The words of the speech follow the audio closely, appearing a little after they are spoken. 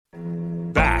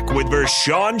with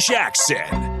Vershawn Jackson.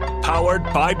 Powered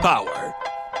by Power.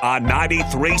 On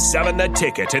 93.7 The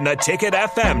Ticket and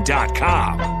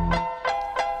theticketfm.com.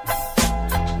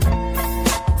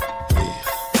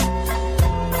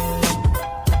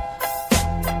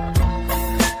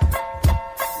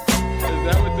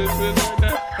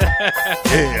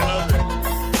 Yeah.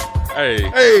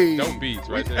 Hey, don't beats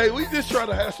right there. Hey, we just trying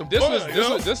to have some fun.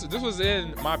 This was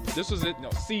in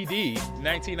CD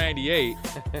 1998,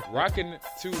 rocking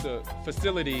to the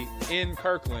facility in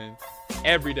Kirkland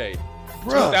every day.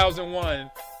 Bruh. 2001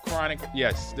 Chronic.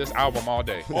 Yes, this album all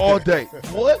day. All day.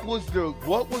 What was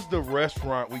the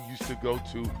restaurant we used to go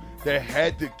to that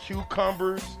had the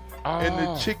cucumbers and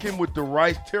the chicken with the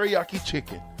rice, teriyaki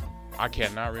chicken? I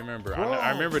cannot remember.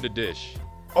 I remember the dish.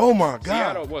 Oh my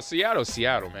God!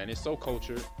 Seattle, man. It's so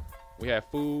cultured. We have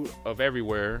food of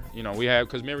everywhere. You know, we have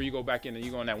because remember you go back in and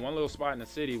you go in that one little spot in the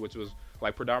city which was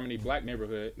like predominantly black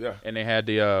neighborhood. Yeah. And they had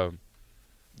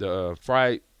the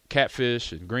fried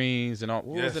catfish and greens and all.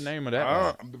 What was the name of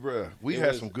that? We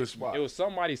had some good spots. It was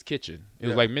somebody's kitchen. It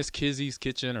was like Miss Kizzy's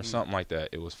kitchen or something like that.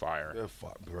 It was fire.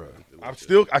 I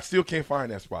still can't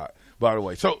find that spot. By the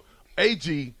way, so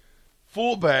AG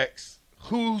fullbacks.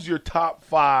 Who's your top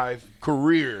 5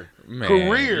 career?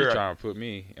 You're trying to put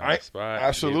me on the spot.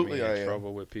 Absolutely, get me I in am.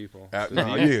 Trouble with people.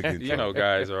 You know,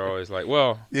 guys are always like,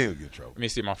 well, you'll get in trouble. Let me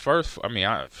see. My first,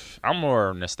 I'm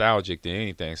more nostalgic than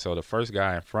anything. So the first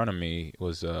guy in front of me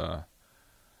was,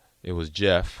 it was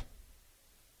Jeff,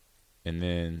 and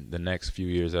then the next few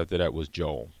years after that was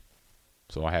Joel.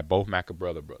 So I had both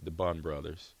the Buns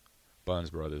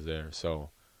brothers there. So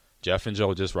Jeff and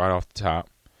Joel just right off the top.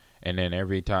 And then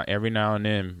every now and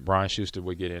then, Brian Schuster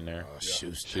would get in there.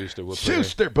 Schuster would play.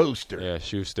 Schuster Booster. Yeah,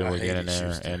 Schuster would get in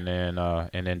there, Schuster.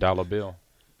 and then Dollar Bill,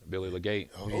 Billy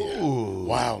Legate. Oh yeah! Ooh,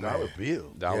 wow, Dollar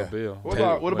Bill. Dollar Bill.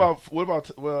 What about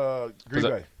Green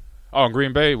Bay? Oh, in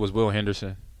Green Bay was Will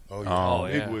Henderson. Oh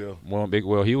yeah, Big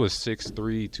Will. He was 6'3",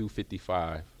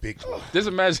 255. Big. Just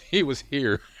imagine he was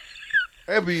here.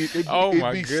 It'd be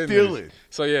goodness. stealing.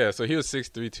 So he was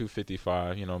 6'3",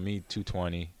 255. You know, me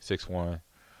 220, 6'1".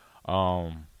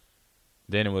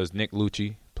 Then it was Nick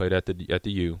Lucci, played at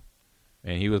the U,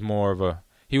 and he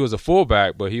was a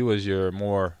fullback, but he was your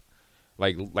more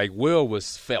like Will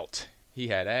was felt. He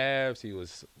had abs. He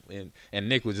was and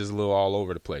Nick was just a little all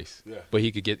over the place. Yeah. But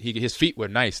his feet were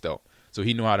nice though, so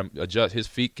he knew how to adjust. His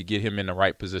feet could get him in the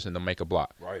right position to make a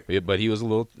block. Right. But he was a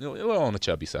little on the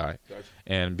chubby side. Gotcha.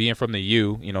 And being from the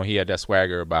U, you know, he had that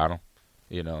swagger about him.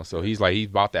 You know, so he's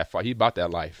about that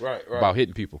life, right. About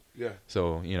hitting people. Yeah.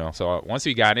 So once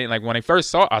he got in, like when I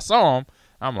saw him,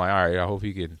 I'm like, all right, I hope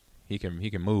he can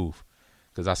move,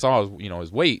 because I saw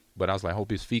his weight, but I was like, I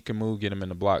hope his feet can move, get him in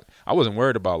the block. I wasn't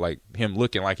worried about like him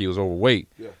looking like he was overweight.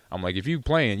 Yeah. I'm like, if you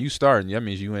playing, you starting, that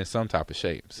means you in some type of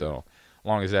shape. So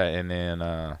long as that, and then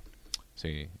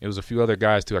it was a few other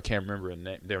guys too. I can't remember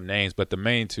their names, but the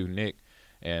main two, Nick.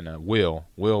 And Will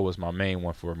was my main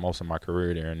one for most of my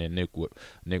career there, and then Nick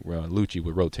Lucci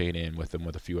would rotate in with him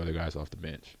with a few other guys off the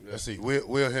bench. Let's see,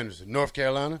 Will Henderson, North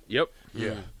Carolina. Yep.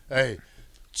 Yeah. Hey,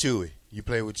 Chewy, you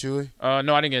played with Chewy?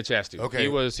 No, I didn't get a chance to.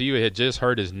 Okay. He had just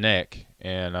hurt his neck,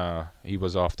 and he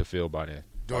was off the field by then.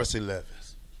 Dorsey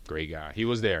Levis, great guy. He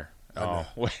was there. I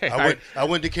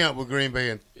went to camp with Green Bay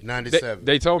in '97.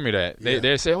 They told me that.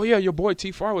 They said, "Oh yeah, your boy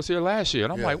T. Farr was here last year,"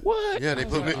 and I'm like, "What?" Yeah, they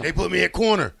put me at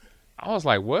corner. I was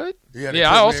like, what?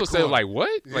 Yeah, I also said, like,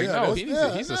 what? Like, yeah, no,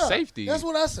 he's a safety. That's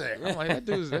what I said. I'm like, that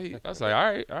dude's I was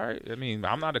like, all right. I mean,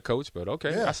 I'm not a coach, but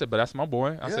okay. Yeah. I said, but that's my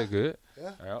boy. I said, good.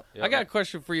 Yeah. I got a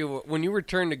question for you. When you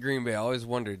returned to Green Bay, I always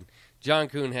wondered, John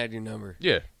Kuhn had your number.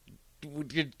 Yeah.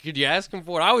 Could you ask him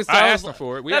for it? I asked him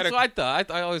for it. That's what I thought.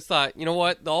 I always thought, you know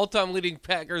what? The all-time leading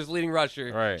Packers leading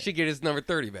rusher should get his number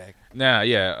 30 back. Nah,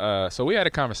 yeah. So we had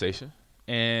a conversation.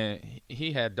 And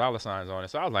he had dollar signs on it.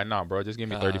 So I was like, nah, bro, just give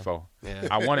me 34. Yeah.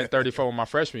 I wanted 34 my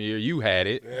freshman year. You had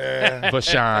it. Yeah.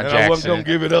 Vershawn Jackson. I wasn't going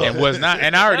to give it up. And was not.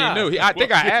 And I already knew. I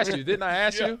think I asked you. Didn't I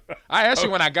ask you? I asked you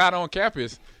when I got on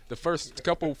campus the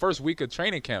first week of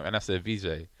training camp. And I said,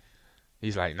 VJ.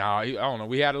 He's like, nah, I don't know.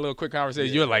 We had a little quick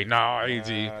conversation. You're like, nah,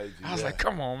 AG. I was like,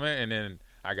 come on, man. And then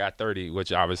I got 30,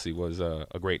 which obviously was a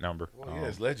great number. Well,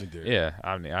 it's legendary. Yeah,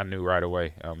 I knew right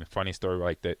away. Funny story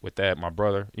like that with that. My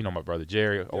brother, my brother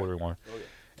Jerry, older one,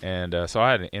 and so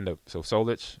I had to end up. So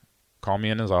Solich called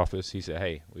me in his office. He said,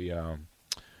 "Hey,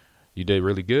 you did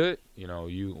really good.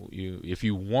 You if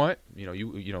you want, a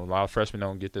lot of freshmen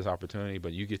don't get this opportunity,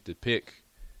 but you get to pick.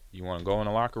 You want to go in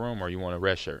the locker room or you want a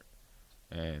red shirt,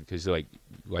 and because like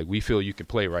we feel you can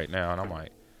play right now." And I'm like,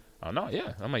 oh, no,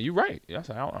 yeah. I'm like, you're right. I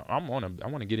said, I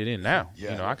want to get it in now.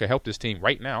 Yeah. I can help this team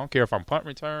right now. I don't care if I'm punt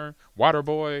return, water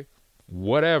boy,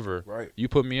 whatever. Right. You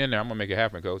put me in there, I'm gonna make it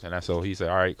happen, coach. And so he said,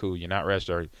 all right, cool. You're not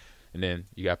registered, and then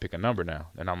you got to pick a number now.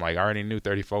 And I'm like, I already knew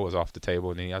 34 was off the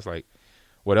table. And then I was like,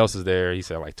 what else is there? He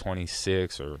said like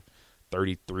 26 or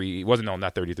 33. It wasn't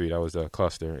not 33. That was a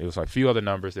cluster. It was like a few other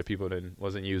numbers that people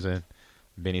wasn't using.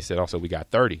 Benny said also we got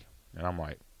 30, and I'm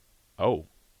like, oh.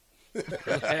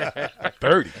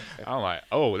 30. I'm like,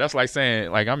 oh, that's like saying,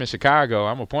 like, I'm in Chicago,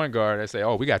 I'm a point guard. They say,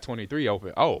 oh, we got 23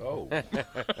 open. Oh.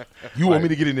 You want me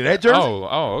to get into that jersey?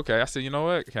 Oh, okay. I said, you know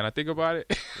what? Can I think about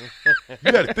it? You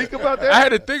had to think about that? I had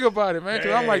to think about it, man,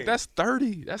 because I'm like, that's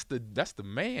 30. That's the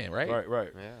man, right?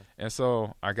 Right. Yeah. And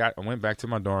so I went back to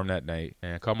my dorm that night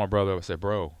and called my brother up and said,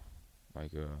 bro,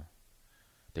 like,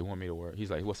 they want me to wear.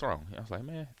 He's like, what's wrong? I was like,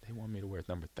 man, they want me to wear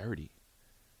number 30.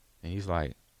 And he's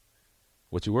like,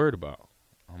 what you worried about?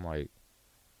 I'm like,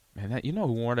 man,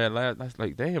 who wore that last? That's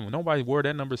like, damn, nobody wore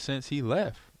that number since he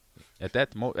left. At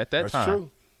that time. That's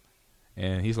true.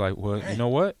 And he's like, well, you know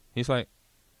what? He's like,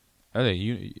 hey,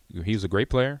 he was a great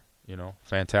player,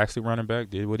 fantastic running back,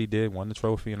 did what he did, won the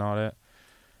trophy and all that.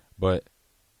 But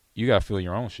you gotta fill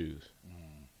your own shoes.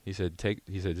 He said,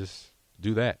 just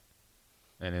do that.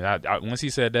 And then I once he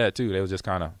said that too, they was just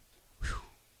kind of,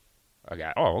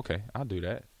 okay, I'll do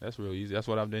that. That's real easy. That's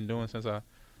what I've been doing since I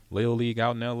Little League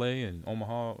out in L.A. and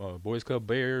Omaha, Boys Club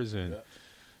Bears and,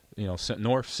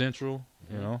 North Central,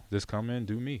 just come in,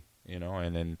 do me, and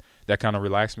then that kind of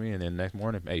relaxed me. And then next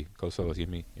morning, hey, Coach Solis, give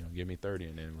me 30.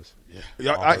 And then it was.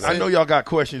 Yeah. I know y'all got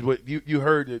questions, but you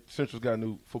heard that Central's got a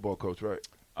new football coach, right?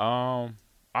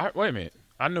 Wait a minute.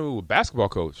 I knew a basketball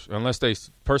coach, unless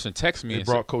person texts me. They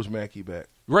brought Coach Mackey back.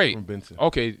 Right. From Benson.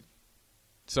 Okay.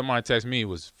 Somebody texted me it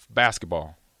was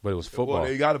basketball, but it was football. Well,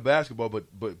 they got a basketball,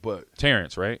 but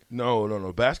Terrence, right?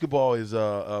 No. Basketball is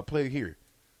played here.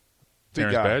 Big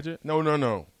Terrence guy. Badgett?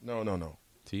 No.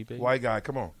 T-Baby? White guy.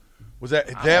 Come on.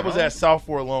 Dad was at South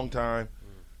for a long time.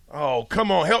 Oh,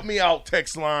 come on, help me out.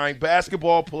 Text line.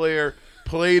 Basketball player,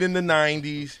 played in the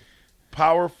 '90s.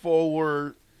 Power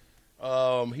forward.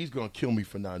 He's gonna kill me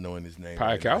for not knowing his name.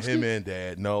 Piakowski? Him and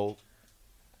Dad. No.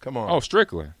 Come on. Oh,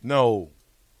 Strickland. No.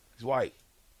 He's white.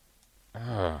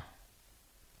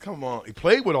 Come on. He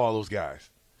played with all those guys.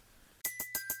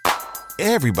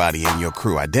 Everybody in your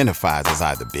crew identifies as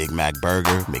either Big Mac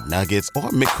Burger, McNuggets, or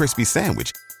McCrispy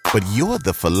Sandwich. But you're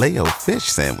the Filet-O-Fish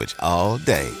Sandwich all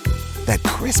day. That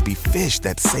crispy fish,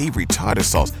 that savory tartar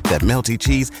sauce, that melty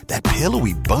cheese, that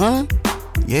pillowy bun.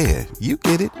 Yeah, you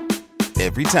get it.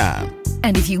 Every time.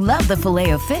 And if you love the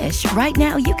Filet-O-Fish, right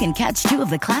now you can catch two of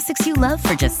the classics you love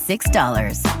for just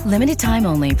 $6. Limited time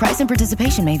only. Price and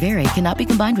participation may vary. Cannot be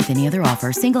combined with any other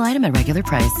offer. Single item at regular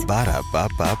price.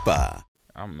 Ba-da-ba-ba-ba.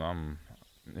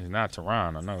 It's not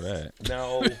Tehran, I know that.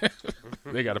 No.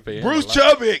 They got to pay him Bruce a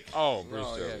lot. Chubbuck. Oh, Bruce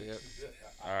Chubbuck. Yeah.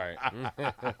 All right.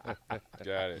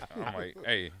 Got it. I'm like,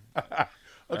 hey.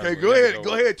 Okay, go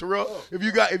ahead, Terrell. If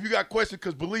you got questions,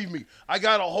 because believe me, I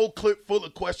got a whole clip full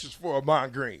of questions for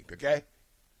Ahman Green. Okay.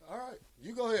 All right,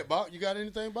 you go ahead, Bob. You got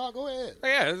anything, Bob? Go ahead.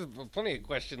 Yeah, there's plenty of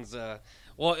questions.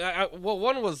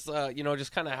 One was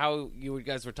just kind of how you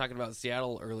guys were talking about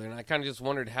Seattle earlier, and I kind of just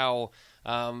wondered how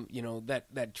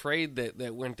that trade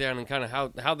that went down and kind of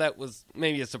how that was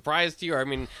maybe a surprise to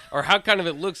you, or how kind of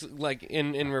it looks like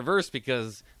in reverse,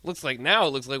 because it looks like one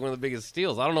of the biggest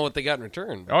steals. I don't know what they got in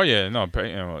return. Oh yeah, no,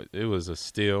 it was a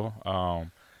steal.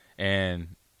 And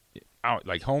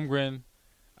like Holmgren,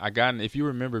 if you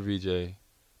remember VJ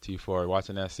T4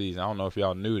 watching that season, I don't know if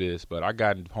y'all knew this, but I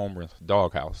got in Holmgren's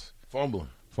doghouse.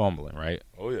 Fumbling, right?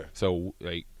 Oh yeah. So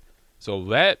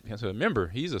remember,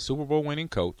 he's a Super Bowl winning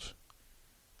coach.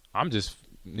 I'm just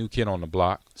new kid on the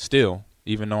block still,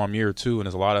 even though I'm year 2 and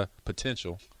there's a lot of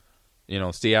potential.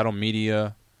 Seattle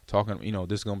media talking,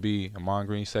 this is going to be Ahman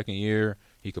Green's second year.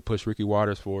 He could push Ricky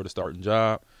Waters for the starting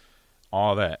job,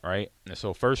 all that, right? And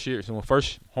so first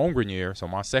Holmgren year, so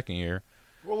my second year.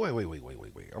 Well,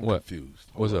 wait. I'm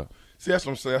confused. What's up? See, that's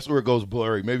what I'm saying. That's where it goes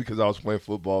blurry. Maybe because I was playing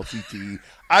football, CTE.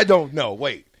 I don't know.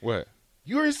 Wait. What?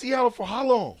 You were in Seattle for how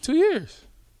long? 2 years.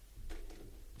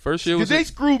 First year was they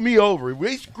screwed me over.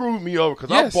 They screwed me over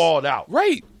because I balled out.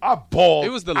 Right. I balled out.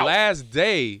 It was the last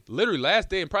day, literally last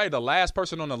day, and probably the last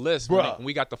person on the list when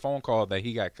we got the phone call that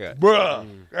he got cut. Bruh.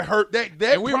 That hurt. That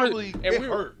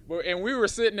hurt. And we were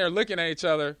sitting there looking at each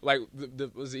other like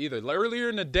was it either earlier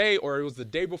in the day or it was the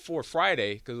day before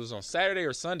Friday, because it was on Saturday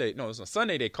or Sunday. No, it was on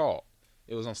Sunday they called.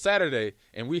 It was on Saturday,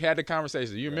 and we had the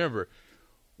conversation. You remember,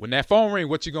 when that phone ring,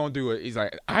 what you gonna do? He's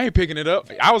like, I ain't picking it up.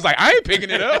 I was like, I ain't picking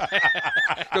it up.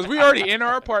 Because we already in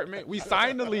our apartment. We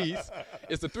signed the lease.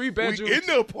 It's a 3-bedroom. We in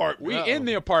the apartment. We in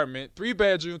the apartment,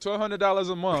 3-bedroom,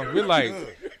 $1,200 a month. We're like,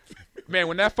 man,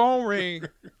 when that phone ring,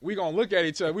 we gonna look at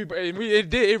each other.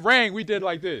 It rang. We did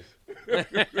like this.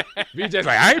 BJ's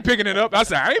like, I ain't picking it up. I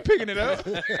said, I ain't picking it up.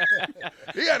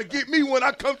 You got to get me when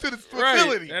I come to the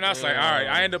facility. Right. And I was like, all right.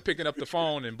 I end up picking up the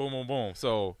phone and boom, boom, boom.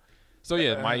 So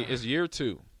yeah, it's year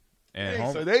 2.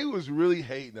 And so they was really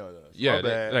hating on us. Yeah,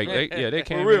 they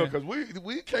came for real, in. because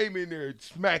we came in there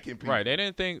smacking people. Right. They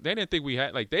didn't think we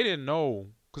had, like, they didn't know,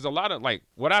 because a lot of, like,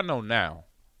 what I know now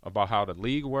about how the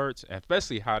league works, and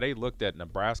especially how they looked at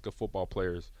Nebraska football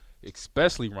players,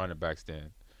 especially running backs then.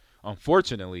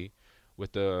 Unfortunately,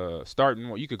 with the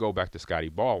starting, you could go back to Scotty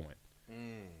Baldwin.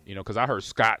 You know, because I heard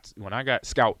when I got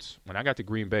to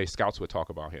Green Bay, scouts would talk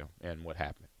about him and what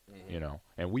happened. You know,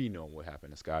 and we know what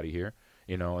happened to Scotty here.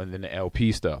 You know, and then the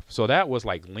LP stuff. So that was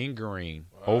like lingering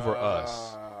over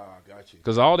us. Got you.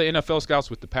 Because all the NFL scouts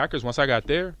with the Packers, once I got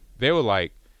there, they were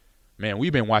like, "Man,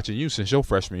 we've been watching you since your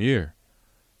freshman year,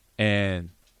 and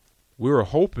we were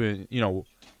hoping, you know,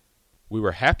 we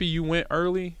were happy you went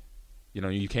early. You know,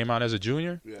 you came out as a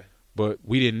junior." Yeah. But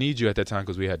we didn't need you at that time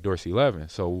because we had Dorsey Levin.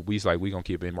 So we was like, we going to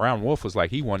keep him. Ron Wolf was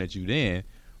like, he wanted you then,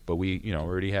 but we, you know,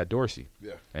 already had Dorsey.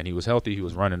 Yeah. And he was healthy. He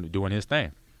was running, doing his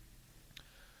thing.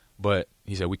 But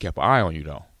he said, we kept an eye on you,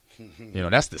 though. You know,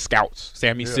 that's the scouts.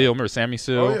 Sammy Seal, remember Sammy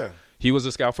Seal? Oh, yeah. He was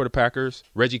a scout for the Packers.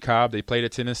 Reggie Cobb, they played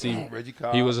at Tennessee. Reggie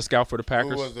Cobb. He was a scout for the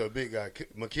Packers. Who was the big guy?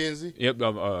 McKenzie?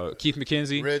 Yep, Keith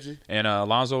McKenzie. Reggie. And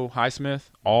Alonzo Highsmith,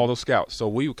 all those scouts. So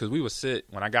because we would sit,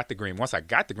 when I got the once I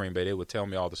got to Green Bay, they would tell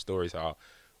me all the stories, how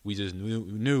we just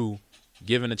knew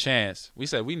given a chance. We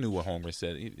said we knew what Holmgren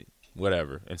said,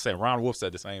 whatever. And said Ron Wolf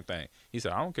said the same thing. He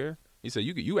said, I don't care. He said,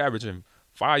 you averaging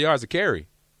 5 yards a carry.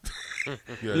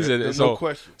 He said, no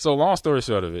question. So long story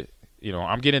short of it, you know,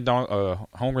 I'm getting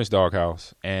Holmgren's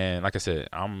doghouse, and like I said,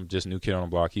 I'm just new kid on the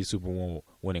block. He's Super Bowl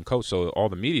winning coach, so all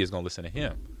the media is gonna listen to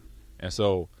him. And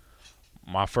so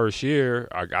my first year,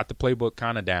 I got the playbook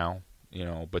kind of down, you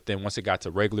know, but then once it got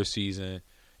to regular season,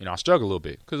 you know, I struggled a little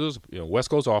bit because it was, you know,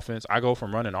 West Coast offense. I go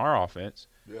from running our offense,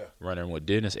 running what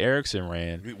Dennis Erickson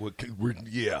ran,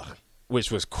 which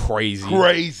was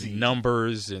crazy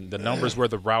numbers, and the numbers were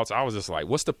the routes. I was just like,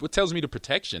 what tells me the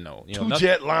protection though? You know,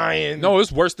 Two-jet lion. No, it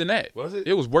was worse than that. Was it?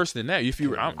 It was worse than that.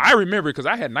 I remember because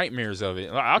I had nightmares of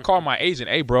it. I called my agent,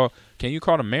 hey, bro, can you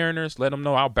call the Mariners? Let them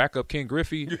know I'll back up Ken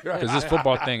Griffey because this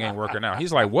football thing ain't working out.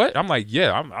 He's like, what? I'm like,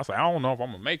 yeah. I was like, I don't know if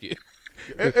I'm gonna make it.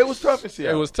 It was tough in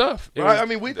Seattle. It was tough. I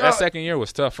mean, that second year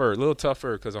was tougher, a little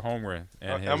tougher because of Holmgren.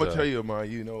 I'm gonna tell you, Ahman.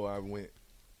 You know, I went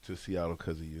to Seattle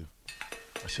because of you.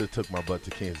 I should have took my butt to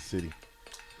Kansas City.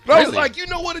 But I was like, you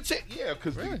know what?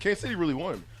 Because Kansas City really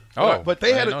won me. But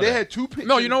they had 2 picks.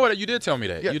 No, you know what? You did tell me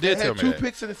that. Yeah, you did tell me that. They had 2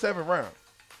 picks in the 7th round.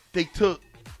 They took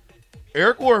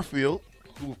Eric Warfield,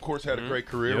 who of course had a great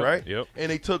career, right? Yep. And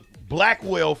they took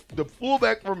Blackwell, the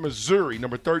fullback from Missouri,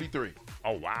 number 33.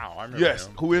 Oh wow, I remember him.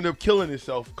 Who ended up killing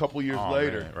himself a couple years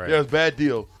later. Man, right. Yeah, it was a bad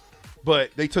deal.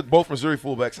 But they took both Missouri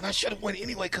fullbacks, and I should have won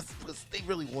anyway because they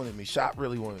really wanted me. Shop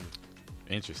really wanted me.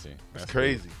 Interesting. That's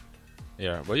crazy. Cool.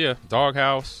 Yeah, but yeah,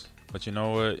 doghouse. But you know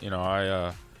what? You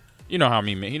know, you know how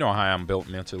I'm built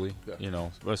mentally. Yeah. You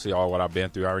know, especially all what I've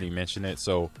been through. I already mentioned it.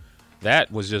 So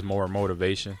that was just more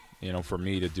motivation, you know, for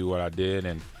me to do what I did.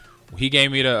 And he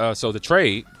gave me the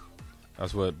trade.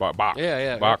 That's what Bach.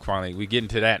 Yeah. Bach finally. We get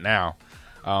into that now.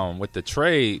 With the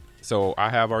trade, so I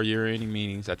have our year-ending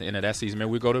meetings at the end of that season.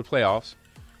 We go to the playoffs.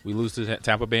 We lose to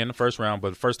Tampa Bay in the first round, but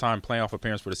the first time playoff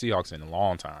appearance for the Seahawks in a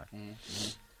long time.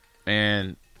 Mm-hmm.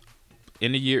 And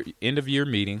in the end of year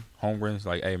meeting, Holmgren's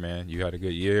like, "Hey man, you had a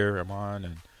good year, Ahman,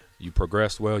 and you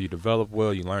progressed well, you developed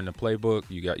well, you learned the playbook.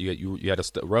 You had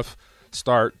a rough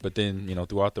start, but then you know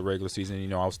throughout the regular season, you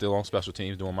know I was still on special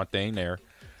teams doing my thing there."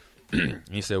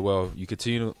 He said, well, you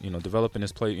continue, you know, developing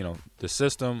this play, you know, the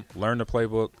system, learn the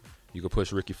playbook, you could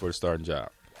push Ricky for the starting job.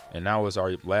 And that was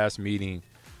our last meeting,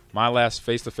 my last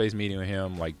face-to-face meeting with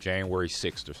him, like January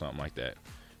 6th or something like that,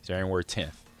 January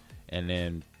 10th. And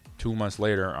then 2 months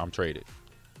later, I'm traded.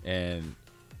 And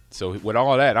so with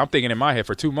all that, I'm thinking in my head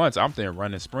for 2 months, I'm thinking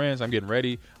running sprints, I'm getting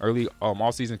ready, early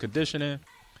all-season conditioning.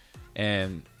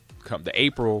 And come the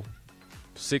April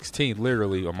 16th,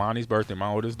 literally, Amani's birthday, my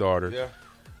oldest daughter. Yeah.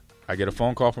 I get a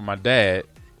phone call from my dad,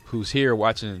 who's here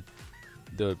watching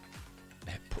the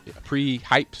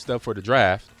pre-hype stuff for the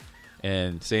draft,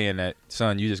 and saying that,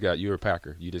 son, you're a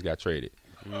Packer. You just got traded.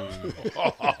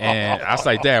 And I was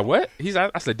like, Dad, what?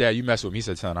 I said, Dad, you mess with me. He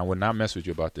said, son, I would not mess with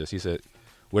you about this. He said,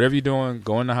 whatever you're doing,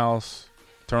 go in the house,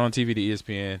 turn on TV to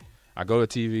ESPN. I go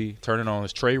to TV, turn it on.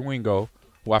 It's Trey Wingo,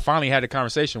 who I finally had a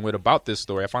conversation with about this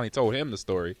story. I finally told him the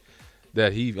story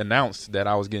that he announced that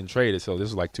I was getting traded. So this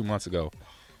was like 2 months ago.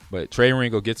 But Trey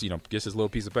Ringo gets his little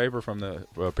piece of paper from the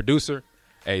producer.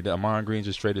 Hey, the Ahman Green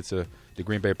just traded to the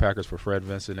Green Bay Packers for Fred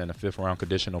Vincent and a 5th-round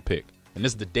conditional pick. And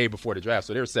this is the day before the draft,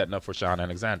 so they were setting up for Sean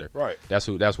Alexander. Right. That's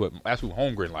who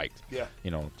Holmgren liked. Yeah.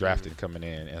 Drafting coming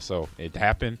in, and so it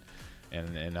happened,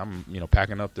 and I'm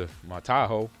packing up my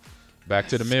Tahoe back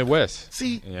to the Midwest.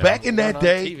 See, back in that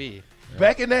day,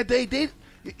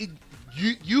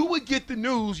 you would get the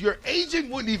news. Your agent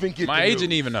wouldn't even get. My the agent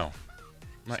news. even know.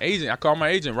 My agent. I called my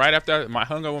agent right after I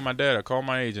hung up with my dad. I called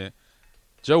my agent,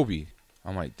 Joby.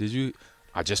 I'm like,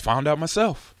 I just found out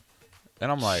myself, and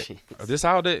I'm like, this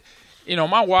how that.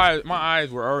 My eyes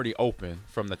were already open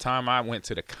from the time I went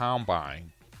to the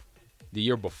combine the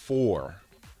year before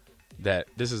that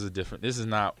this is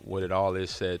not what it all is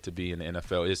said to be in the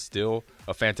NFL. It's still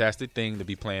a fantastic thing to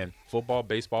be playing football,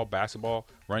 baseball, basketball,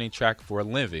 running track for a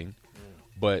living,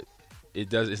 but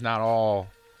it's not all,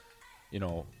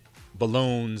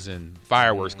 balloons and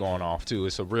fireworks going off too.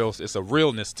 It's a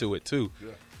realness to it too.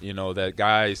 Yeah. That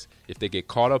guys, if they get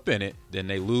caught up in it, then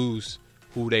they lose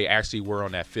who they actually were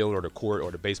on that field or the court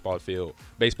or the baseball field,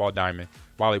 baseball diamond,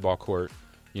 volleyball court.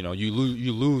 You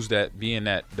lose that being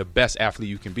the best athlete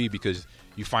you can be because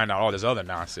you find out all this other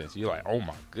nonsense. You're like, oh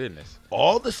my goodness.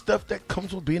 All the stuff that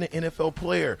comes with being an NFL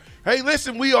player. Hey,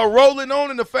 listen, we are rolling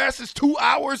on in the fastest 2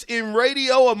 hours in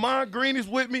radio. Ahman Green is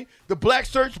with me. The Black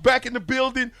Search back in the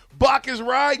building. Bach is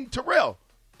riding. Terrell,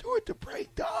 do it to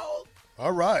break, dog.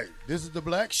 All right. This is the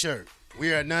Black Shirt.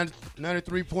 We are at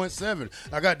 93.7.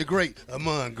 I got the great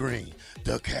Ahman Green,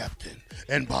 the captain,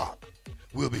 and Bach.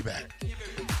 We'll be back.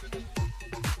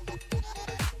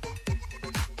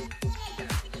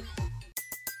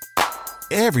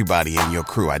 Everybody in your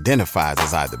crew identifies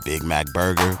as either Big Mac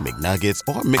Burger, McNuggets,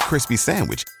 or McCrispy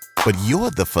Sandwich. But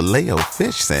you're the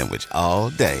Filet-O-Fish Sandwich all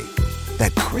day.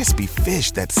 That crispy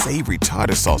fish, that savory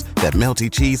tartar sauce, that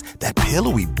melty cheese, that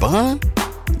pillowy bun.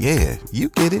 Yeah, you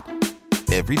get it.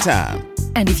 Every time.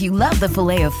 And if you love the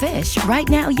Filet-O-Fish, right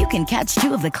now you can catch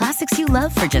 2 of the classics you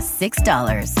love for just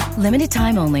 $6. Limited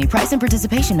time only. Price and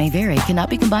participation may vary. Cannot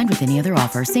be combined with any other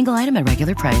offer. Single item at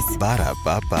regular price.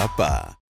 Ba-da-ba-ba-ba.